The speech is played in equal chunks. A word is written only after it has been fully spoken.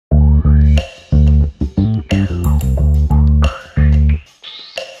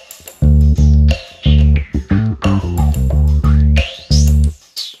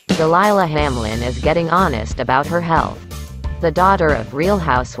Delilah Hamlin is getting honest about her health. The daughter of Real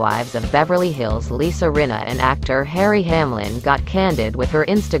Housewives of Beverly Hills Lisa Rinna and actor Harry Hamlin got candid with her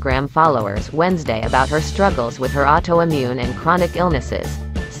Instagram followers Wednesday about her struggles with her autoimmune and chronic illnesses,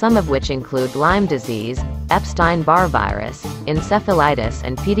 some of which include Lyme disease, Epstein-Barr virus, encephalitis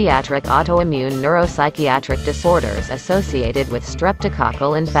and pediatric autoimmune neuropsychiatric disorders associated with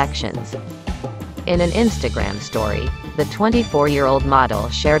streptococcal infections. In an Instagram story, the 24-year-old model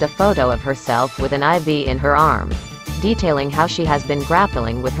shared a photo of herself with an IV in her arm, detailing how she has been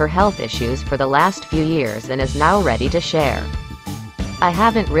grappling with her health issues for the last few years and is now ready to share. "I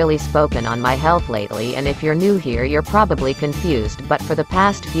haven't really spoken on my health lately, and if you're new here you're probably confused, but for the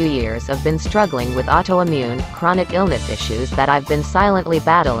past few years I've been struggling with autoimmune, chronic illness issues that I've been silently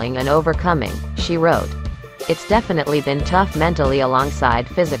battling and overcoming," she wrote. "It's definitely been tough mentally alongside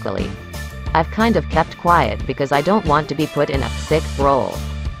physically. I've kind of kept quiet because I don't want to be put in a sick role.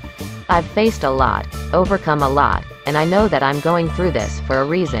 I've faced a lot, overcome a lot, and I know that I'm going through this for a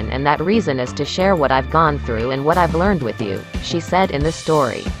reason, and that reason is to share what I've gone through and what I've learned with you," she said in the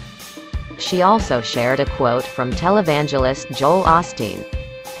story. She also shared a quote from televangelist Joel Osteen.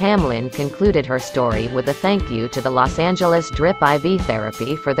 Hamlin concluded her story with a thank you to the Los Angeles Drip IV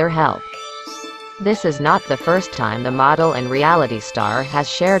Therapy for their help. This is not the first time the model and reality star has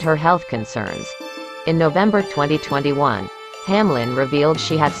shared her health concerns. In November 2021, Hamlin revealed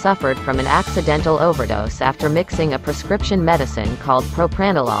she had suffered from an accidental overdose after mixing a prescription medicine called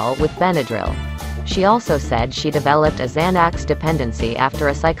propranolol with Benadryl. She also said she developed a Xanax dependency after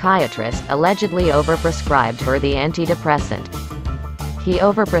a psychiatrist allegedly overprescribed her the antidepressant. "He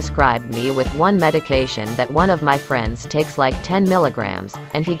overprescribed me with one medication that one of my friends takes like 10 milligrams,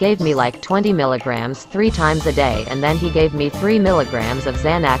 and he gave me like 20 milligrams 3 times a day, and then he gave me 3 milligrams of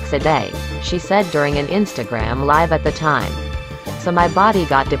Xanax a day," she said during an Instagram live at the time. "So my body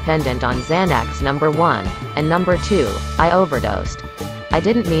got dependent on Xanax number 1, and number 2, I overdosed. I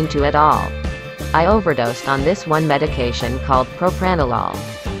didn't mean to at all. I overdosed on this one medication called propranolol.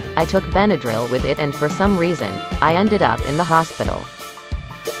 I took Benadryl with it, and for some reason, I ended up in the hospital."